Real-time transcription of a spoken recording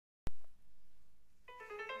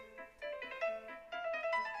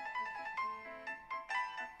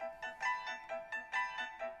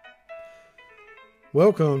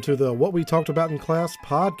Welcome to the What We Talked About in Class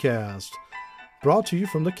podcast, brought to you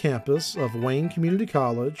from the campus of Wayne Community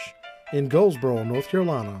College in Goldsboro, North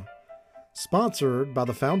Carolina, sponsored by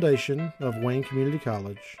the Foundation of Wayne Community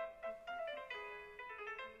College.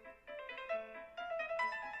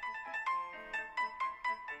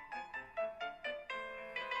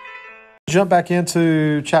 Jump back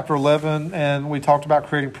into chapter 11, and we talked about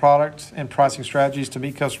creating product and pricing strategies to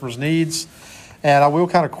meet customers' needs. And I will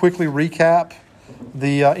kind of quickly recap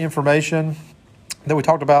the information that we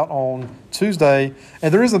talked about on Tuesday.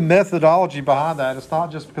 And there is a methodology behind that. It's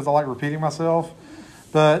not just because I like repeating myself,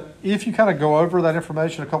 but if you kind of go over that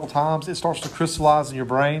information a couple times, it starts to crystallize in your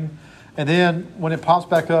brain. And then when it pops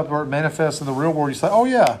back up or it manifests in the real world, you say, oh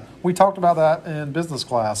yeah, we talked about that in business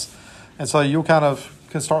class. And so you'll kind of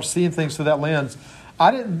can start seeing things through that lens.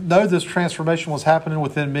 I didn't know this transformation was happening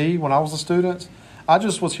within me when I was a student. I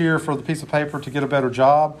just was here for the piece of paper to get a better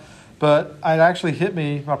job. But it actually hit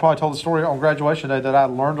me, I probably told the story on graduation day, that I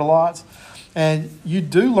learned a lot. And you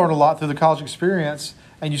do learn a lot through the college experience,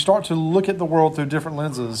 and you start to look at the world through different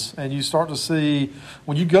lenses. And you start to see,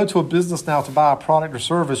 when you go to a business now to buy a product or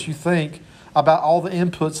service, you think about all the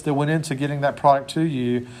inputs that went into getting that product to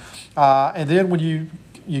you. And then when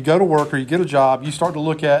you go to work or you get a job, you start to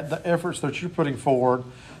look at the efforts that you're putting forward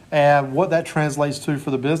and what that translates to for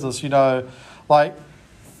the business. You know, like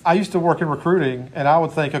I used to work in recruiting, and I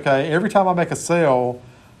would think, okay, every time I make a sale,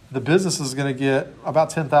 the business is going to get about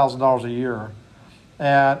 $10,000 a year,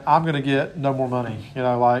 and I'm going to get no more money. You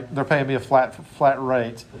know, like they're paying me a flat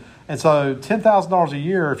rate. And so $10,000 a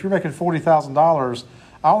year, if you're making $40,000,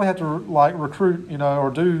 I only have to like recruit, you know, or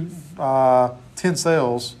do 10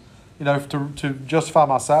 sales, you know, to justify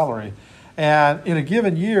my salary. And in a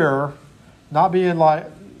given year, not being like,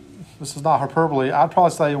 this is not hyperbole, I'd probably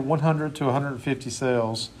say 100 to 150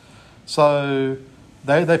 sales. So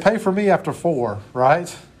they pay for me after 4,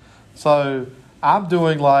 right? So I'm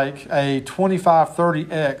doing like a 25,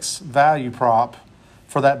 30x value prop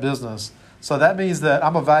for that business. So that means that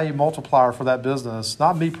I'm a value multiplier for that business.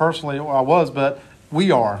 Not me personally, I was, but we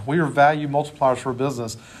are. We are value multipliers for a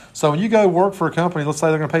business. So when you go work for a company, let's say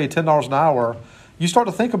they're going to pay you $10 an hour, you start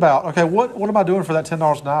to think about, okay, what am I doing for that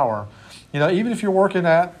 $10 an hour? You know, even if you're working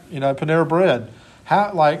at, you know, Panera Bread,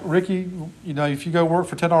 how, like Ricky, you know, if you go work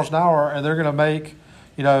for $10 an hour and they're going to make,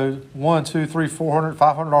 you know, $100, $200, $300, $400,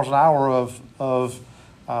 $500 an hour of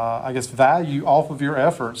I guess, value off of your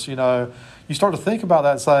efforts, you know, you start to think about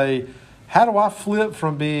that and say, how do I flip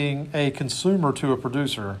from being a consumer to a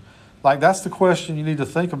producer? Like, that's the question you need to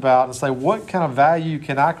think about and say, what kind of value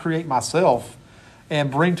can I create myself and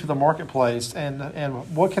bring to the marketplace?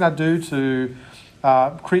 And what can I do to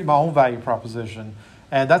create my own value proposition?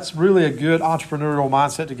 And that's really a good entrepreneurial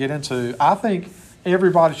mindset to get into. I think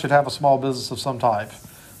everybody should have a small business of some type.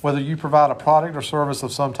 Whether you provide a product or service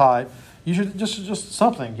of some type, you should just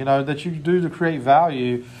something, you know, that you do to create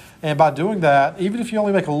value. And by doing that, even if you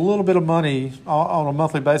only make a little bit of money on a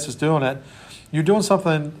monthly basis doing it, you're doing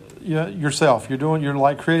something yourself. You're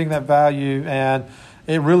like creating that value, and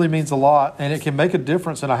it really means a lot, and it can make a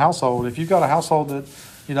difference in a household. If you've got a household that,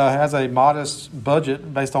 you know, has a modest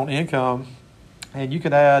budget based on income, and you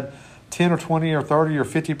can add 10 or 20 or 30 or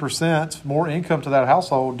 50% more income to that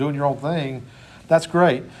household doing your own thing, that's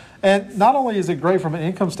great. And not only is it great from an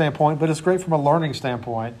income standpoint, but it's great from a learning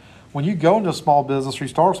standpoint. When you go into a small business or you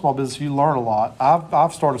start a small business, you learn a lot.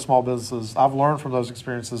 I've started small businesses. I've learned from those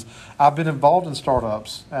experiences. I've been involved in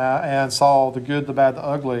startups and saw the good, the bad, the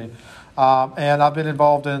ugly. And I've been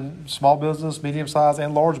involved in small business, medium-sized,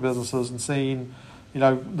 and large businesses, and seen, you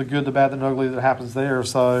know, the good, the bad, the ugly that happens there.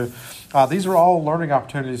 So these are all learning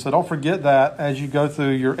opportunities. So don't forget that as you go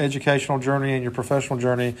through your educational journey and your professional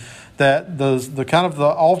journey, that the kind of the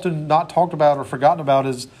often not talked about or forgotten about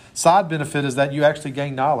is side benefit is that you actually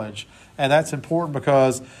gain knowledge. And that's important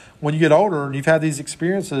because when you get older and you've had these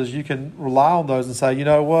experiences, you can rely on those and say, you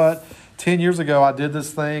know what, 10 years ago I did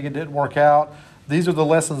this thing, it didn't work out. These are the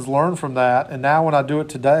lessons learned from that. And now when I do it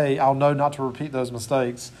today, I'll know not to repeat those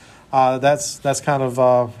mistakes. That's kind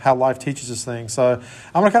of how life teaches us things. So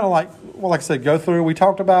I'm going to kind of like I said, go through. We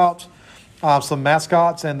talked about some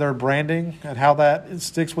mascots and their branding and how that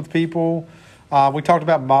sticks with people. We talked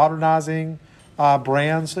about modernizing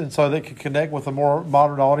brands, and so they can connect with a more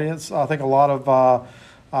modern audience. I think a lot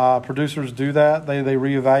of producers do that. They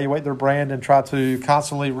reevaluate their brand and try to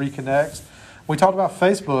constantly reconnect. We talked about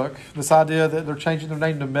Facebook, this idea that they're changing their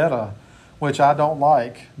name to Meta, which I don't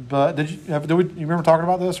like. But you remember talking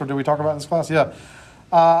about this, or did we talk about it in this class? Yeah.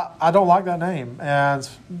 I don't like that name,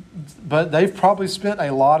 but they've probably spent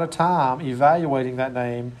a lot of time evaluating that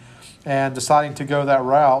name and deciding to go that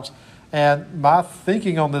route. And my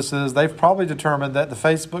thinking on this is they've probably determined that the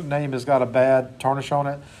Facebook name has got a bad tarnish on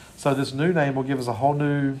it. So this new name will give us a whole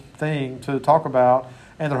new thing to talk about.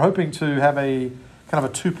 And they're hoping to have a kind of a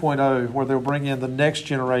 2.0 where they'll bring in the next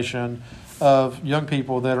generation of young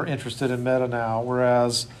people that are interested in Meta now.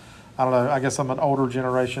 Whereas, I don't know, I guess I'm an older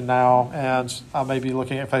generation now, and I may be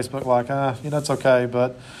looking at Facebook like, it's okay.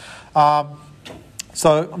 But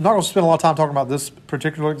so I'm not going to spend a lot of time talking about this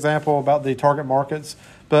particular example about the target markets,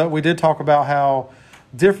 but we did talk about how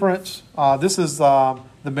different, this is the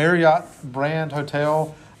Marriott brand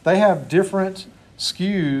hotel. They have different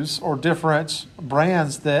SKUs or different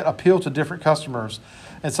brands that appeal to different customers.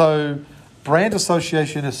 And so brand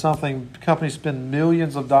association is something companies spend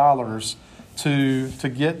millions of dollars to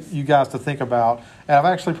get you guys to think about. And I've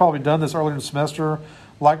actually probably done this earlier in the semester.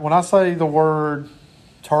 Like when I say the word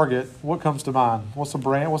Target, what comes to mind? What's a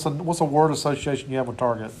brand? What's a word association you have with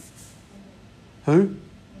Target? Who?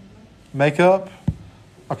 Makeup.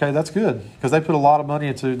 Okay, that's good because they put a lot of money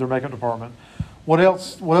into their makeup department. What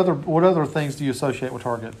else? What other things do you associate with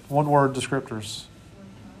Target? One word descriptors.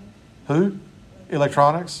 Who?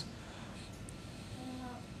 Electronics.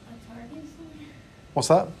 What's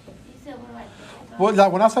that?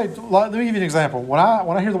 Well, when I say, let me give you an example. When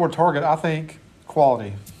I hear the word Target, I think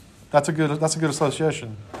quality. That's a good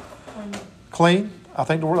association. Clean. I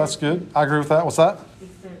think the word that's good. I agree with that. What's that?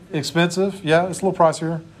 Expensive. Yeah, it's a little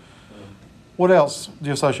pricier. What else do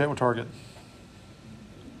you associate with Target?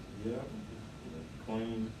 Yeah.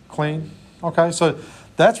 Clean. Okay, so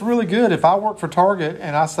that's really good. If I work for Target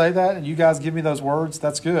and I say that and you guys give me those words,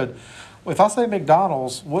 that's good. If I say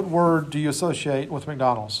McDonald's, what word do you associate with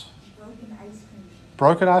McDonald's? Broken ice cream.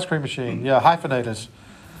 Broken ice cream machine. Yeah, hyphenated.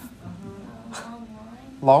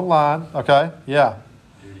 Long line. Okay, yeah.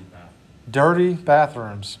 Dirty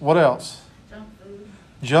bathrooms. What else?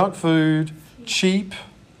 Junk food. Cheap.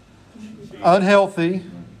 Unhealthy.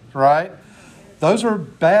 Right? Those are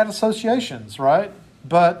bad associations, right?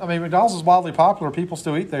 But, I mean, McDonald's is wildly popular. People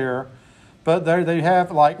still eat there. But they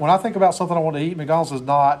have, like, when I think about something I want to eat, McDonald's is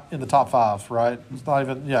not in the top 5, right? It's not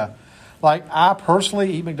even, yeah. Like, I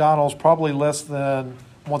personally eat McDonald's probably less than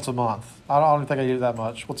once a month. I don't even think I eat it that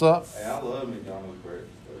much. What's up? Hey, I love McDonald's breakfast.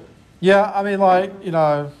 Yeah, I mean, like,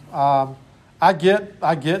 I get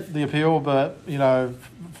the appeal, but,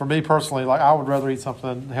 for me personally, like, I would rather eat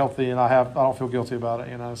something healthy, and I don't feel guilty about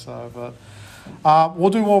it, so, but we'll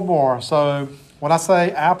do one more. So when I say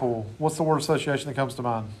Apple, what's the word association that comes to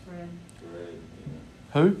mind?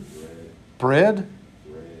 Who? Bread.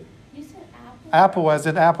 Bread? You said apple? Apple as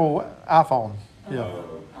in Apple iPhone. Yeah.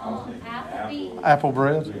 Applebee's. Apple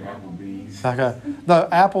bread? Applebee's. Okay. No,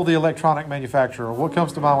 Apple, the electronic manufacturer. What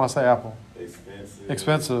comes to mind when I say Apple? Expensive.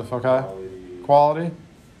 Expensive, okay. Quality?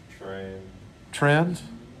 Trend?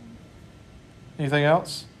 Anything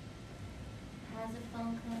else? Has a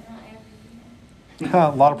phone coming out every year.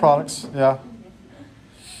 A lot of products, yeah.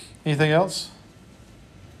 Anything else?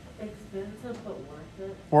 Expensive but worth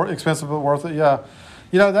it. Or expensive but worth it, yeah.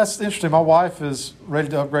 That's interesting. My wife is ready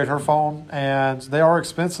to upgrade her phone, and they are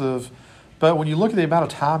expensive. But when you look at the amount of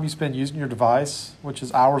time you spend using your device, which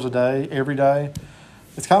is hours a day, every day,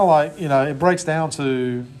 it's kind of like, it breaks down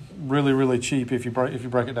to really, really cheap if you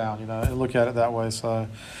break it down, and look at it that way. So,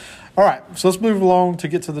 all right, so let's move along to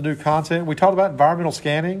get to the new content. We talked about environmental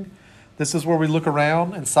scanning. This is where we look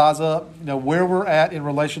around and size up, where we're at in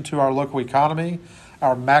relation to our local economy,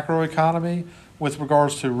 our macro economy, with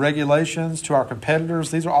regards to regulations, to our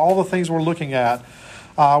competitors. These are all the things we're looking at.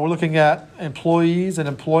 We're looking at employees and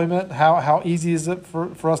employment. How easy is it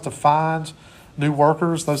for us to find new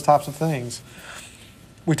workers, those types of things.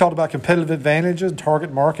 We talked about competitive advantages and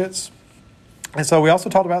target markets. And so we also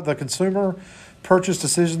talked about the consumer purchase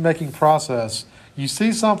decision-making process. You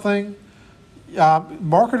see something,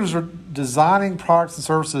 marketers are designing products and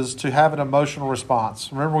services to have an emotional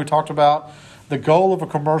response. Remember we talked about the goal of a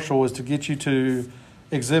commercial is to get you to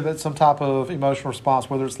exhibit some type of emotional response,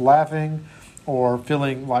 whether it's laughing or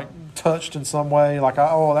feeling like touched in some way, like,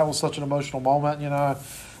 oh, that was such an emotional moment,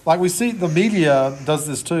 Like we see the media does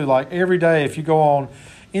this too. Like every day, if you go on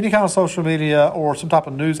any kind of social media or some type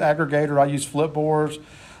of news aggregator, I use Flipboards,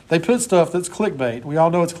 they put stuff that's clickbait. We all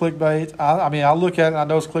know it's clickbait. I look at it and I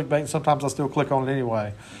know it's clickbait, and sometimes I still click on it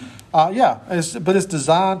anyway. But it's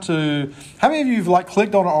designed to, how many of you have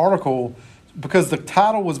clicked on an article because the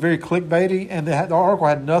title was very clickbaity and the article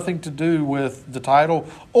had nothing to do with the title,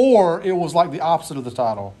 or it was like the opposite of the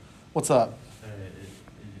title? What's up?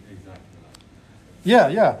 Exactly.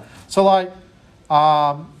 Yeah. So what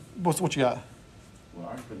you got? Well,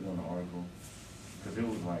 I clicked on the article because it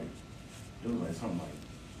was like something like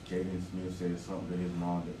Jaden Smith said something to his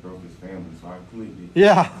mom that broke his family, so I clicked it.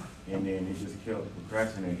 Yeah. And then it just kept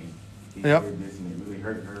procrastinating. He Yep. said this and it really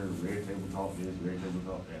hurt her. Red table talk this, red table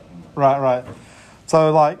talk that. I'm like, Right.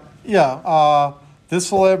 So like, yeah, this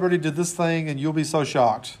celebrity did this thing and you'll be so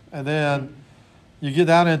shocked. And then you get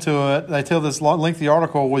down into it, they tell this lengthy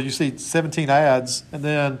article where you see 17 ads, and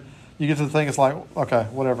then you get to the thing, it's like, okay,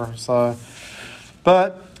 whatever.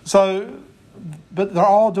 But they're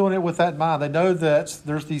all doing it with that in mind. They know that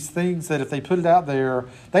there's these things that if they put it out there,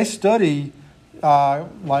 they study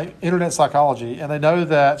like internet psychology, and they know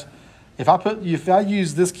that if I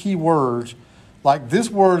use this keyword, like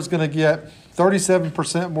this word is going to get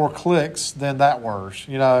 37% more clicks than that word.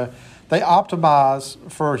 You know, they optimize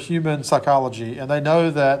for human psychology, and they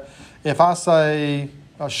know that if I say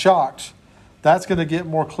shocked, that's going to get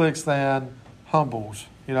more clicks than humbled.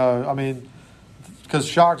 You know, I mean, because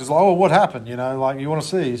shocked is like, oh, what happened? You know, like you want to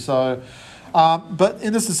see. So, but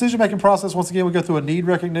in this decision-making process, once again, we go through a need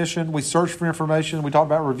recognition. We search for information. We talk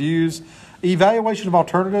about reviews. Evaluation of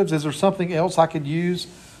alternatives. Is there something else I could use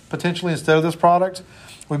potentially instead of this product?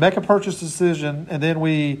 We make a purchase decision, and then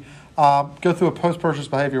we go through a post-purchase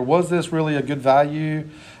behavior. Was this really a good value?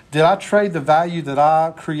 Did I trade the value that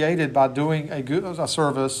I created by doing a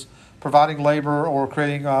service, providing labor, or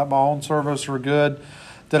creating my own service or good?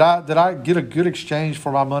 Did I get a good exchange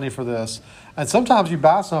for my money for this? And sometimes you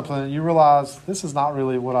buy something and you realize this is not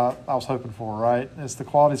really what I was hoping for, right? It's the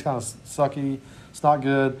quality's kind of sucky. It's not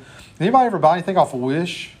good. Anybody ever buy anything off of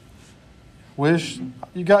Wish? Wish?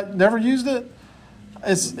 Never used it?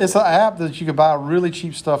 It's an app that you can buy really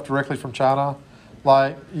cheap stuff directly from China.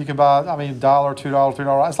 Like you can buy, $1, $2,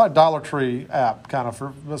 $3. It's like Dollar Tree app kind of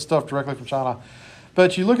for stuff directly from China.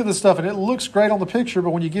 But you look at this stuff and it looks great on the picture, but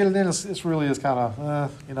when you get it in, it really is kind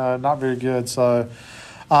of, not very good. So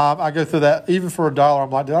I go through that. Even for $1, I'm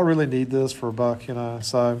like, did I really need this for $1? You know.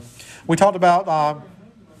 So we talked about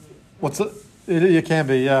it can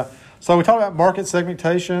be, yeah. So we talked about market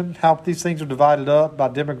segmentation, how these things are divided up by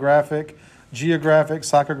demographic, geographic,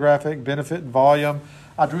 psychographic, benefit, and volume.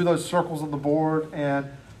 I drew those circles on the board and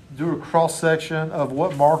do a cross-section of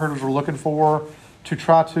what marketers are looking for to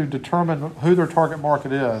try to determine who their target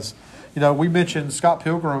market is. You know, we mentioned Scott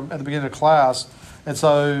Pilgrim at the beginning of class, and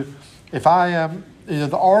so if I am,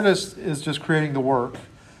 the artist is just creating the work,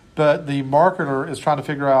 but the marketer is trying to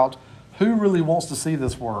figure out who really wants to see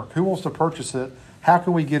this work, who wants to purchase it, how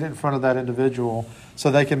can we get it in front of that individual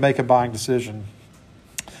so they can make a buying decision.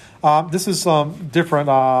 This is some different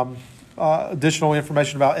additional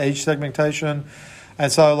information about age segmentation.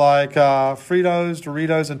 And so like Fritos,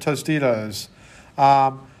 Doritos, and Tostitos.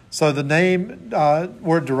 So the name,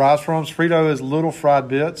 where it derives from, Frito is little fried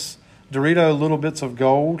bits, Dorito, little bits of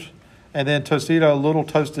gold, and then Tostito, little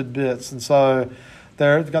toasted bits. And so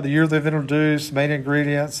they've got the year they've introduced, main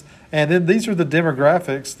ingredients, and then these are the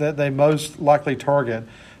demographics that they most likely target.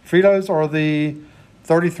 Fritos are the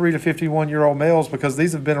 33 to 51-year-old males because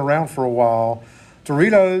these have been around for a while.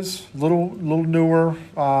 Doritos, little newer,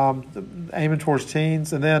 aiming towards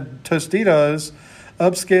teens. And then Tostitos,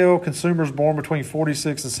 upscale consumers born between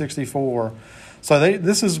 46 and 64. So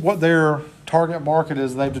this is what their target market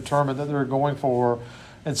is they've determined that they're going for.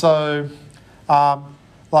 And so,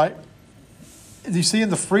 like you see in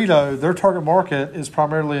the Frito, their target market is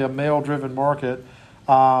primarily a male-driven market.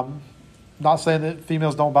 Not saying that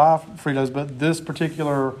females don't buy Fritos, but this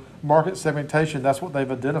particular market segmentation, that's what they've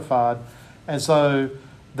identified. And so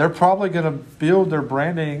they're probably going to build their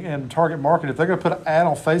branding and target market. If they're going to put an ad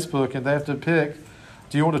on Facebook and they have to pick,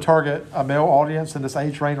 do you want to target a male audience in this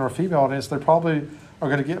age range or a female audience, they probably are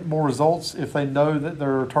going to get more results if they know that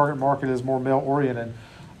their target market is more male-oriented.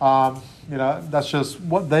 That's just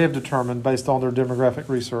what they have determined based on their demographic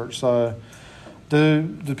research. So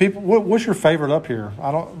do people, what's your favorite up here?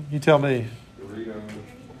 You tell me.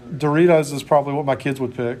 Doritos is probably what my kids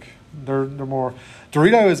would pick. They're more.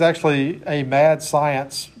 Dorito is actually a mad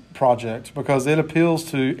science project because it appeals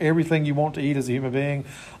to everything you want to eat as a human being.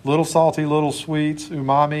 Little salty, little sweet,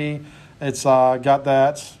 umami. It's got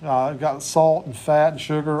that, got salt and fat and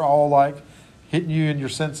sugar all like hitting you in your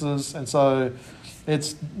senses. And so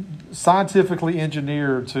it's scientifically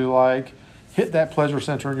engineered to like hit that pleasure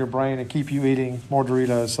center in your brain and keep you eating more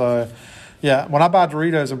Doritos. So yeah, when I buy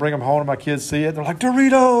Doritos and bring them home and my kids see it, they're like,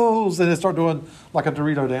 Doritos! And they start doing like a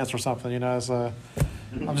Dorito dance or something, So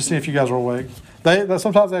I'm just seeing if you guys are awake. They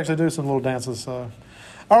sometimes they actually do some little dances. So.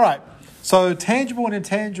 All right. So tangible and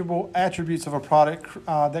intangible attributes of a product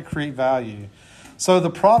that create value. So the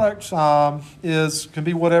product can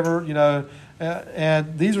be whatever,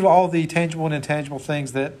 and these are all the tangible and intangible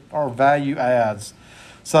things that are value adds.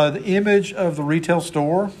 So the image of the retail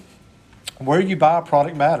store, Where you buy a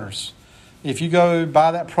product matters. If you go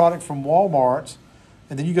buy that product from Walmart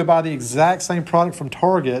and then you go buy the exact same product from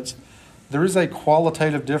Target, there is a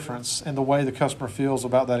qualitative difference in the way the customer feels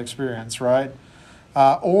about that experience, right?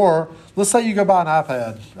 Or let's say you go buy an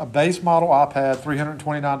iPad, a base model iPad,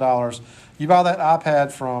 $329. You buy that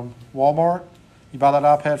iPad from Walmart, you buy that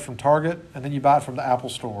iPad from Target, and then you buy it from the Apple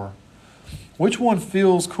Store. Which one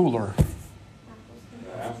feels cooler?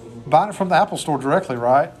 Buying it from the Apple Store directly,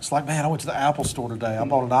 right? It's like, man, I went to the Apple Store today. I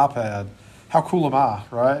bought an iPad. How cool am I,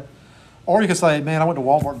 right? Or you could say, man, I went to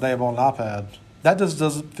Walmart today. I bought an iPad. That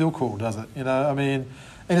doesn't feel cool, does it? You know, I mean,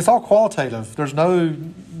 and it's all qualitative. There's no,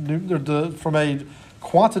 from a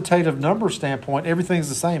quantitative number standpoint, everything's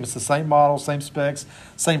the same. It's the same model, same specs,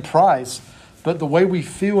 same price, but the way we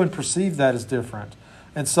feel and perceive that is different.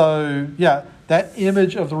 And so, yeah, that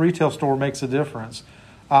image of the retail store makes a difference.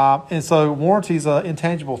 And so warranty is an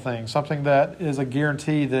intangible thing, something that is a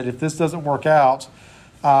guarantee that if this doesn't work out,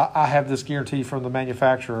 I have this guarantee from the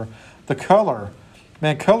manufacturer. The color,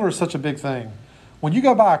 man, color is such a big thing. When you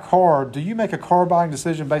go buy a car, do you make a car buying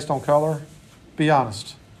decision based on color? Be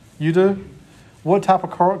honest. You do? What type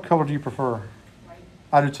of color do you prefer? White.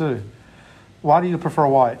 I do too. Why do you prefer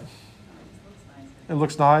white? It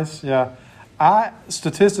looks nice, yeah. I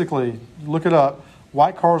statistically, look it up,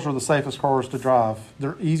 white cars are the safest cars to drive.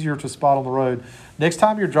 They're easier to spot on the road. Next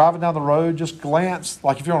time you're driving down the road, just glance,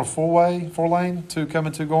 like if you're on a four lane, two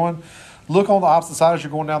coming, two going, look on the opposite side as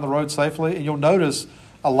you're going down the road safely, and you'll notice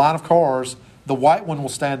a line of cars. The white one will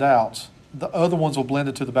stand out. The other ones will blend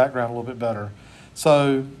into the background a little bit better.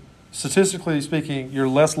 So statistically speaking, you're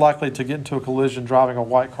less likely to get into a collision driving a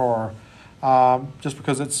white car just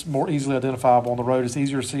because it's more easily identifiable on the road. It's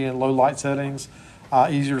easier to see in low light settings,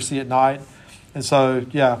 easier to see at night. And so,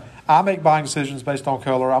 yeah, I make buying decisions based on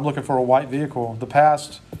color. I'm looking for a white vehicle. The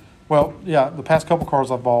past couple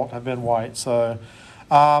cars I've bought have been white. So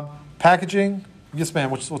packaging, yes,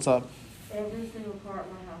 ma'am, what's up? Every single car at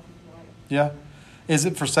my house is white. Yeah. Is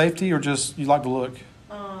it for safety or just you like the look?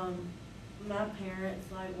 My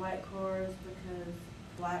parents like white cars because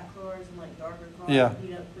black cars and like darker cars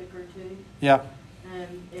heat up quicker too. Yeah.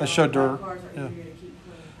 And they show dirt. Cars are easier to keep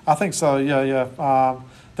clean. I think so. Yeah.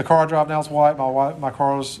 The car I drive now is white. My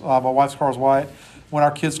wife's car is white. When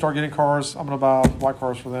our kids start getting cars, I'm going to buy white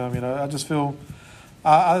cars for them. You know, I just feel.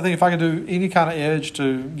 I think if I can do any kind of edge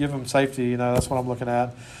to give them safety, you know, that's what I'm looking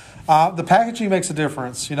at. The packaging makes a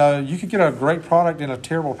difference. You know, you could get a great product in a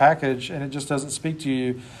terrible package, and it just doesn't speak to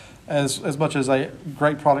you as much as a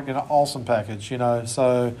great product in an awesome package. You know,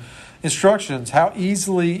 so instructions. How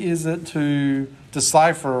easily is it to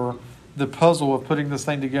decipher the puzzle of putting this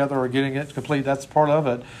thing together or getting it complete? That's part of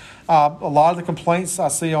it. A lot of the complaints I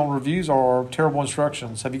see on reviews are terrible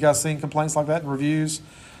instructions. Have you guys seen complaints like that in reviews?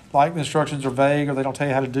 Like the instructions are vague or they don't tell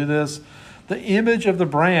you how to do this. The image of the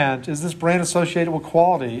brand, is this brand associated with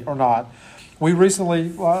quality or not? We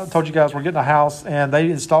recently, I told you guys we're getting a house and they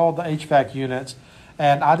installed the HVAC units,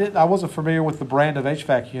 and I wasn't familiar with the brand of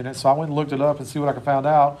HVAC unit, so I went and looked it up and see what I could find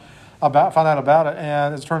out about it,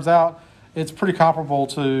 and it turns out it's pretty comparable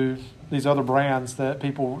to these other brands that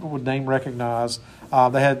people would name recognize.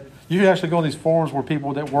 You can actually go on these forums where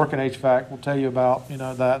people that work in HVAC will tell you about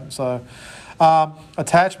that. So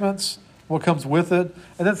attachments, what comes with it,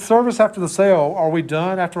 and then service after the sale. Are we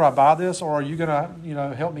done after I buy this, or are you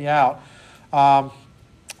gonna help me out?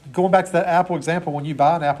 Going back to that Apple example, when you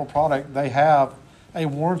buy an Apple product, they have a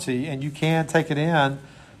warranty, and you can take it in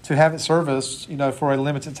to have it serviced, for a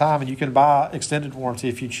limited time, and you can buy extended warranty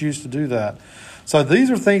if you choose to do that. So these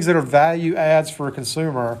are things that are value adds for a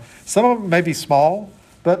consumer. Some of them may be small,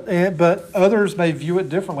 but others may view it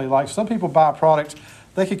differently. Like some people buy a product,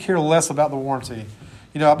 they could care less about the warranty.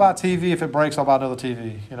 I buy a TV, if it breaks, I'll buy another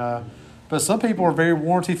TV, But some people are very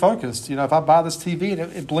warranty focused. If I buy this TV and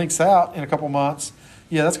it blinks out in a couple months,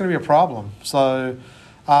 that's going to be a problem. So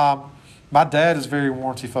my dad is very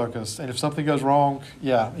warranty focused, and if something goes wrong,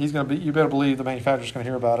 he's going to be. You better believe the manufacturer's going to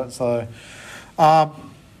hear about it. So,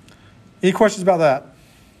 any questions about that?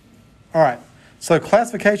 All right. So,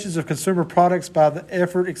 classifications of consumer products by the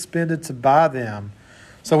effort expended to buy them.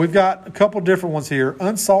 So, we've got a couple different ones here: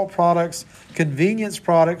 unsought products, convenience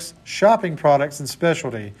products, shopping products, and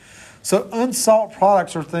specialty. So, unsought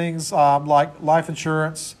products are things like life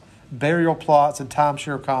insurance, burial plots, and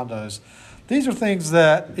timeshare condos. These are things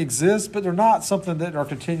that exist, but they're not something that are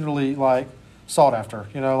continually sought after.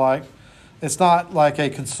 It's not like a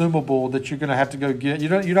consumable that you're going to have to go get. You're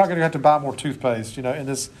not going to have to buy more toothpaste. In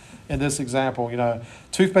this example,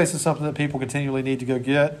 toothpaste is something that people continually need to go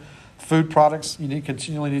get. Food products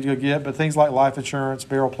continually need to go get, but things like life insurance,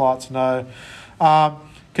 burial plots, no.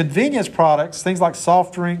 Convenience products, things like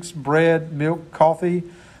soft drinks, bread, milk, coffee,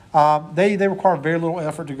 they require very little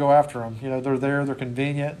effort to go after them. They're there, they're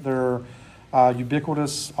convenient, they're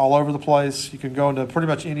ubiquitous all over the place. You can go into pretty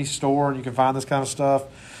much any store and you can find this kind of stuff.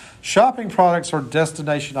 Shopping products are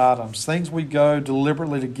destination items, things we go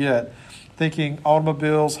deliberately to get, thinking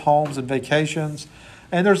automobiles, homes, and vacations.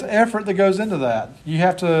 And there's effort that goes into that. You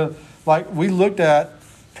have to, we looked at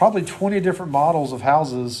probably 20 different models of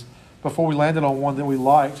houses before we landed on one that we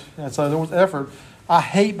liked. And so there was effort. I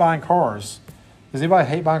hate buying cars. Does anybody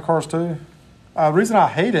hate buying cars too? The reason I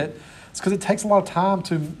hate it is because it takes a lot of time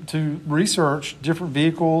to research different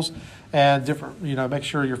vehicles and different, make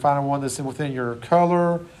sure you're finding one that's within your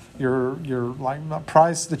color, your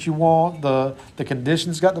price that you want. The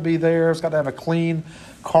condition's got to be there. It's got to have a clean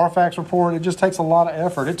Carfax report. It just takes a lot of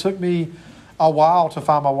effort. It took me a while to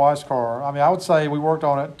find my wife's car. I would say we worked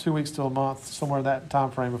on it 2 weeks to a month, somewhere in that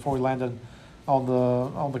time frame before we landed on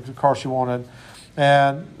the car she wanted.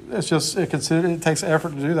 And it's just it takes effort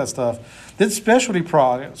to do that stuff. Then specialty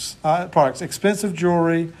products, expensive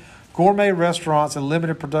jewelry, gourmet restaurants, and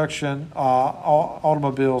limited production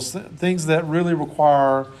automobiles, things that really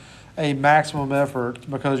require a maximum effort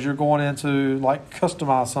because you're going into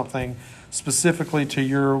customize something specifically to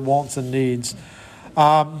your wants and needs.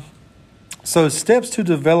 So steps to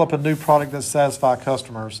develop a new product that satisfies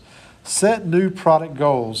customers. Set new product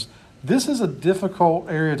goals. This is a difficult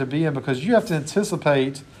area to be in because you have to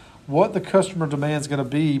anticipate what the customer demand is going to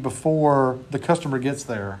be before the customer gets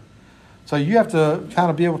there. So you have to kind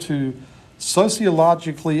of be able to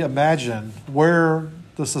sociologically imagine where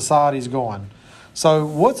the society is going. So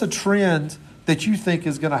what's a trend that you think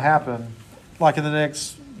is going to happen in the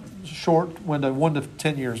next short window, 1 to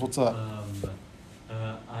 10 years? What's up?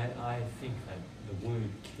 I think that the word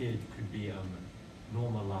kid could be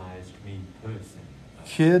normalized, mean person.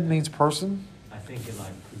 Kid means person? I think it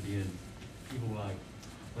could be people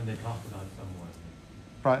when they talk about someone,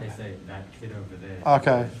 right? They say that kid over there.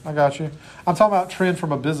 Okay, I got you. I'm talking about trend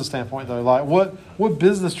from a business standpoint though. What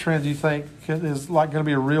business trend do you think is going to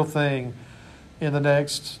be a real thing in the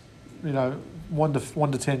next 1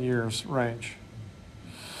 to 10 years range?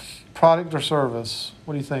 Product or service?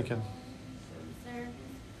 What are you thinking? Service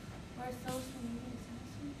or social media.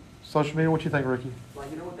 Social media. What you think, Ricky?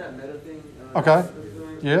 What that meta thing? Okay.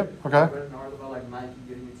 Yep. Okay. I read an article about Nike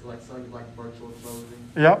getting into selling virtual clothing.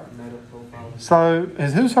 Yep. Meta profiles. So,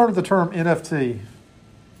 who's heard of the term NFT?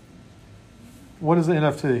 What is the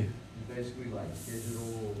NFT? Basically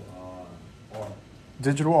digital art.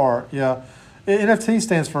 Digital art, yeah. NFT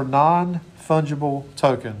stands for non-fungible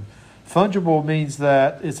token. Fungible means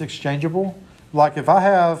that it's exchangeable. Like if I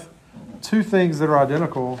have two things that are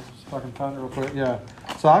identical, if I can find it real quick, yeah.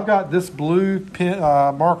 So I've got this blue pen,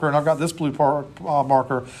 marker and I've got this blue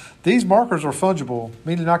marker. These markers are fungible,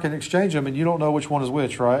 meaning I can exchange them and you don't know which one is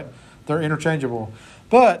which, right? They're interchangeable.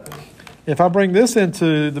 But if I bring this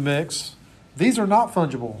into the mix, these are not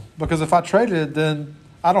fungible because if I traded, then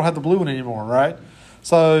I don't have the blue one anymore, right?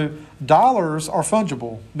 So dollars are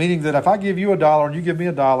fungible, meaning that if I give you $1 and you give me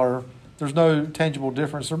 $1, there's no tangible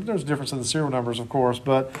difference. There's a difference in the serial numbers, of course,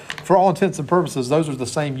 but for all intents and purposes, those are the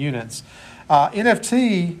same units.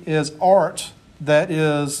 NFT is art that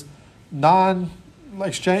is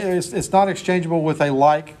non-exchange. It's not exchangeable with a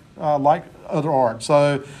like other art.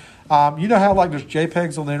 So you know how there's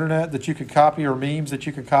JPEGs on the internet that you can copy or memes that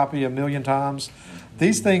you can copy 1 million times.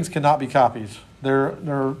 These things cannot be copied.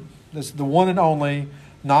 It's the one and only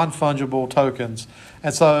non-fungible tokens.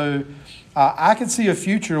 And so I can see a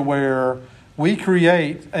future where we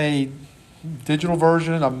create a digital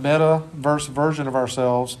version, a metaverse version of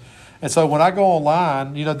ourselves. And so when I go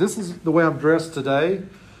online, this is the way I'm dressed today,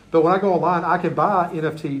 but when I go online, I can buy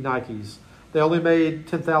NFT Nikes. They only made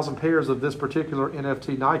 10,000 pairs of this particular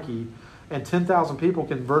NFT Nike, and 10,000 people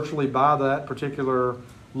can virtually buy that particular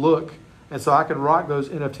look. And so I can rock those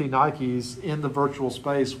NFT Nikes in the virtual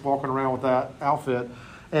space, walking around with that outfit.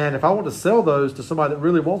 And if I want to sell those to somebody that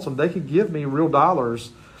really wants them, they can give me real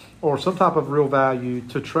dollars or some type of real value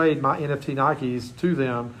to trade my NFT Nikes to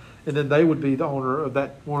them, and then they would be the owner of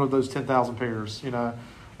that one of those 10,000 pairs,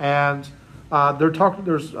 And they're talking.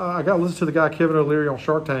 I got to listen to the guy Kevin O'Leary on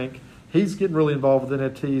Shark Tank. He's getting really involved with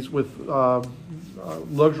NFTs with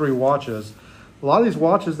luxury watches. A lot of these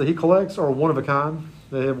watches that he collects are one of a kind.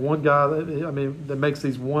 They have one guy that makes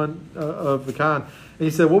these one of a kind. And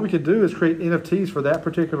he said, what we could do is create NFTs for that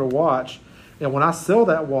particular watch. And when I sell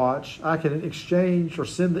that watch, I can exchange or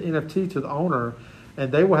send the NFT to the owner,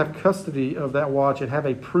 and they will have custody of that watch and have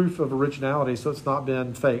a proof of originality, so it's not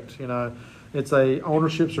been faked. It's a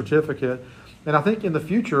ownership certificate. And I think in the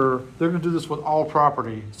future, they're going to do this with all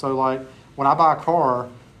property. So when I buy a car,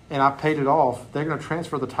 and I paid it off, they're going to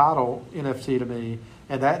transfer the title NFT to me,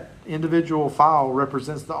 and that individual file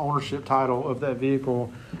represents the ownership title of that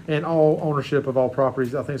vehicle and all ownership of all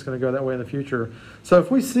properties. I think it's going to go that way in the future. So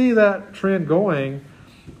if we see that trend going,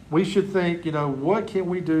 we should think, what can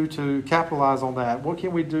we do to capitalize on that? What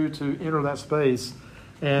can we do to enter that space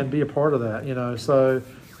and be a part of that? So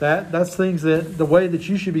that's things that the way that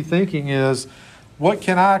you should be thinking is, what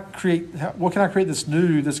can I create? What can I create that's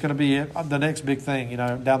new that's going to be the next big thing,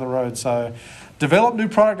 down the road? So develop new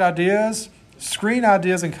product ideas, screen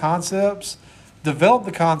ideas and concepts, develop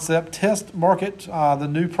the concept, test, market the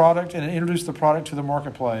new product, and introduce the product to the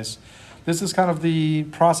marketplace. This is kind of the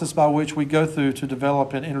process by which we go through to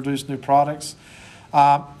develop and introduce new products.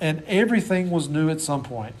 And everything was new at some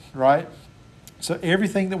point, right? So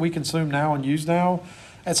everything that we consume now and use now,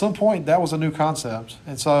 at some point, that was a new concept.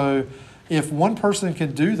 And so if one person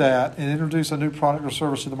can do that and introduce a new product or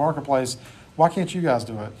service to the marketplace, why can't you guys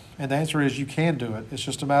do it? And the answer is you can do it. It's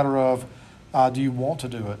just a matter of do you want to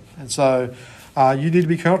do it? And so you need to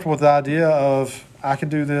be comfortable with the idea of, I can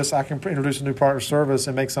do this, I can introduce a new product or service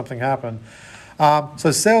and make something happen.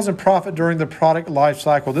 So sales and profit during the product life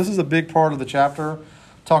cycle. This is a big part of the chapter,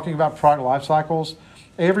 talking about product life cycles.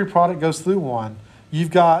 Every product goes through one.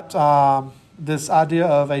 You've got this idea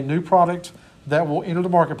of a new product that will enter the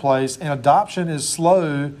marketplace, and adoption is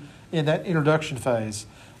slow in that introduction phase.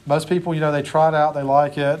 Most people, they try it out, they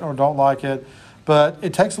like it or don't like it, but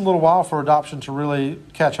it takes a little while for adoption to really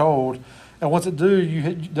catch hold. And once it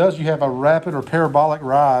does, you have a rapid or parabolic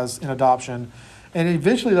rise in adoption. And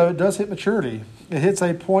eventually, though, it does hit maturity. It hits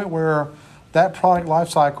a point where that product life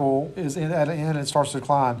cycle is at an end and starts to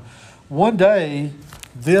decline. One day,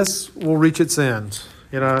 this will reach its end.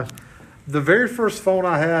 The very first phone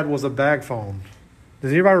I had was a bag phone.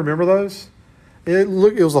 Does anybody remember those? It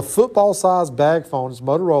was a football-sized bag phone. It's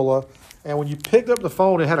Motorola. And when you picked up the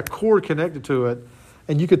phone, it had a cord connected to it.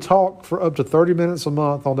 And you could talk for up to 30 minutes a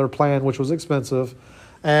month on their plan, which was expensive.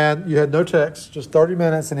 And you had no text, just 30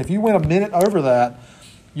 minutes. And if you went a minute over that,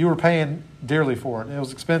 you were paying dearly for it. It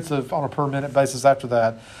was expensive on a per-minute basis after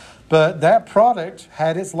that. But that product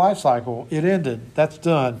had its life cycle. It ended. That's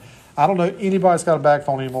done. I don't know anybody that's got a bag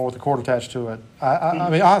phone anymore with a cord attached to it. I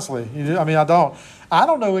mean, honestly, I don't. I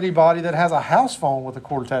don't know anybody that has a house phone with a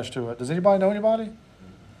cord attached to it. Does anybody know anybody?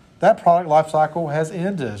 That product life cycle has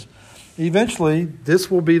ended. Eventually, this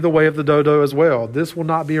will be the way of the dodo as well. This will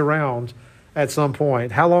not be around at some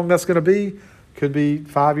point. How long that's going to be? Could be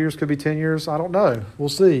 5 years, could be 10 years. I don't know. We'll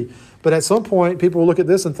see. But at some point, people will look at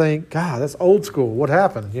this and think, God, that's old school. What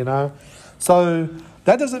happened, So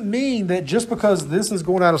that doesn't mean that just because this is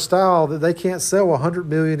going out of style that they can't sell 100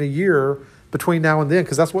 million a year between now and then,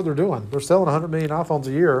 because that's what they're doing. They're selling 100 million iPhones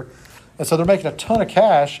a year, and so they're making a ton of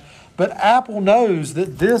cash. But Apple knows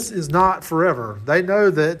that this is not forever. They know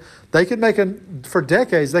that they could for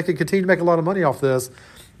decades, they could continue to make a lot of money off this.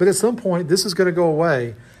 But at some point, this is going to go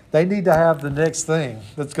away. They need to have the next thing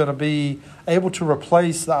that's going to be able to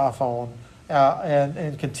replace the iPhone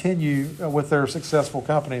and continue with their successful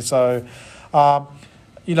company. So,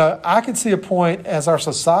 I can see a point as our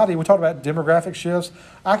society, we talked about demographic shifts.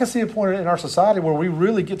 I can see a point in our society where we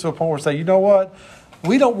really get to a point where we say, you know what?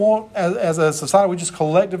 We don't want, as a society, we just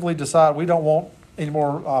collectively decide we don't want any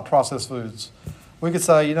more processed foods. We could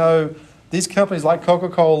say, these companies like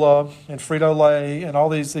Coca-Cola and Frito-Lay and all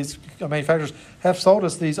these manufacturers have sold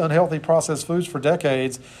us these unhealthy processed foods for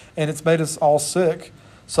decades, and it's made us all sick.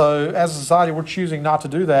 So as a society, we're choosing not to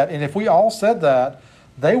do that. And if we all said that,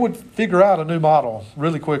 they would figure out a new model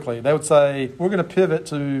really quickly. They would say, we're going to pivot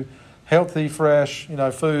to healthy, fresh,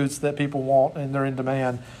 foods that people want and they're in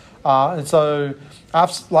demand. And so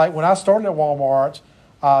when I started at Walmart,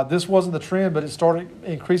 this wasn't the trend, but it started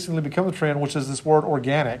increasingly become the trend, which is this word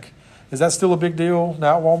organic. Is that still a big deal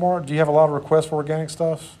now at Walmart? Do you have a lot of requests for organic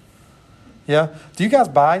stuff? Yeah? Do you guys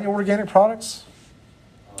buy any organic products?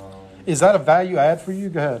 Is that a value add for you?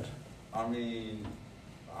 Go ahead. I mean,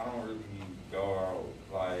 I don't really go out,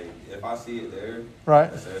 if I see it there,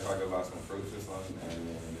 right. Let's say if I go buy some fruits or something, and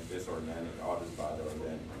then if it's organic, I'll just buy the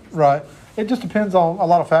organic. Right. It just depends on a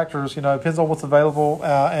lot of factors, it depends on what's available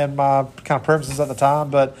and my kind of preferences at the time.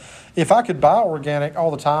 But if I could buy organic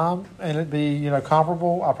all the time and it'd be,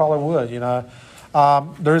 comparable, I probably would,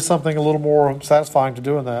 There is something a little more satisfying to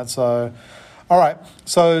doing that. So, all right.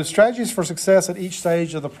 So strategies for success at each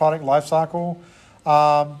stage of the product life cycle.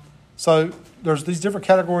 So there's these different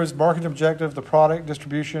categories: marketing objective, the product,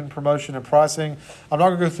 distribution, promotion, and pricing. I'm not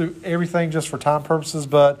going to go through everything just for time purposes,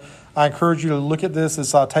 but I encourage you to look at this.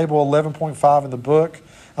 It's table 11.5 in the book.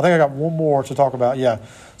 I think I got one more to talk about. Yeah.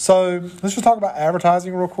 So let's just talk about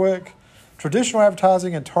advertising real quick. Traditional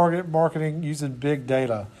advertising and targeted marketing using big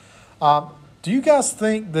data. Do you guys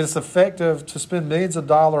think that it's effective to spend millions of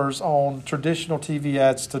dollars on traditional TV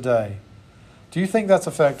ads today? Do you think that's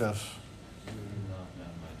effective? Not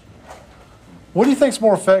that much. What do you think is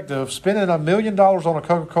more effective, spending $1 million on a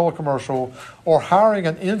Coca-Cola commercial or hiring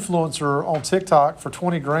an influencer on TikTok for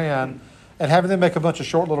 20 grand and having them make a bunch of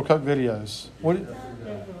short little Coke videos?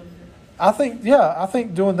 I think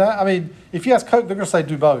doing that. I mean, if you ask Coke, they're going to say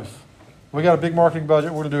do both. We got a big marketing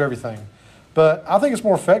budget. We're going to do everything. But I think it's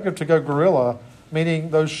more effective to go guerrilla, meaning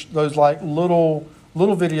those like little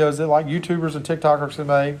videos that like YouTubers and TikTokers can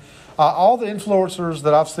make. All the influencers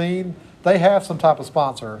that I've seen, they have some type of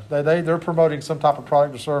sponsor. They're promoting some type of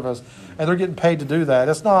product or service, and they're getting paid to do that.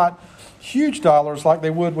 It's not huge dollars like they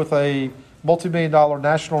would with a multi-million-dollar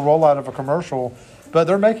national rollout of a commercial, but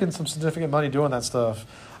they're making some significant money doing that stuff.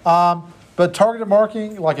 But targeted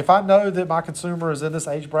marketing, like if I know that my consumer is in this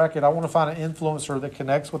age bracket, I want to find an influencer that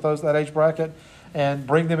connects with that age bracket and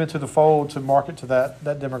bring them into the fold to market to that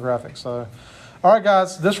demographic. So, all right,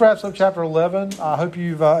 guys, this wraps up chapter 11. I hope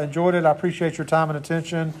you've enjoyed it. I appreciate your time and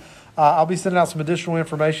attention. I'll be sending out some additional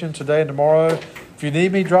information today and tomorrow. If you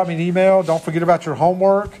need me, drop me an email. Don't forget about your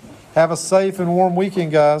homework. Have a safe and warm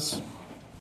weekend, guys.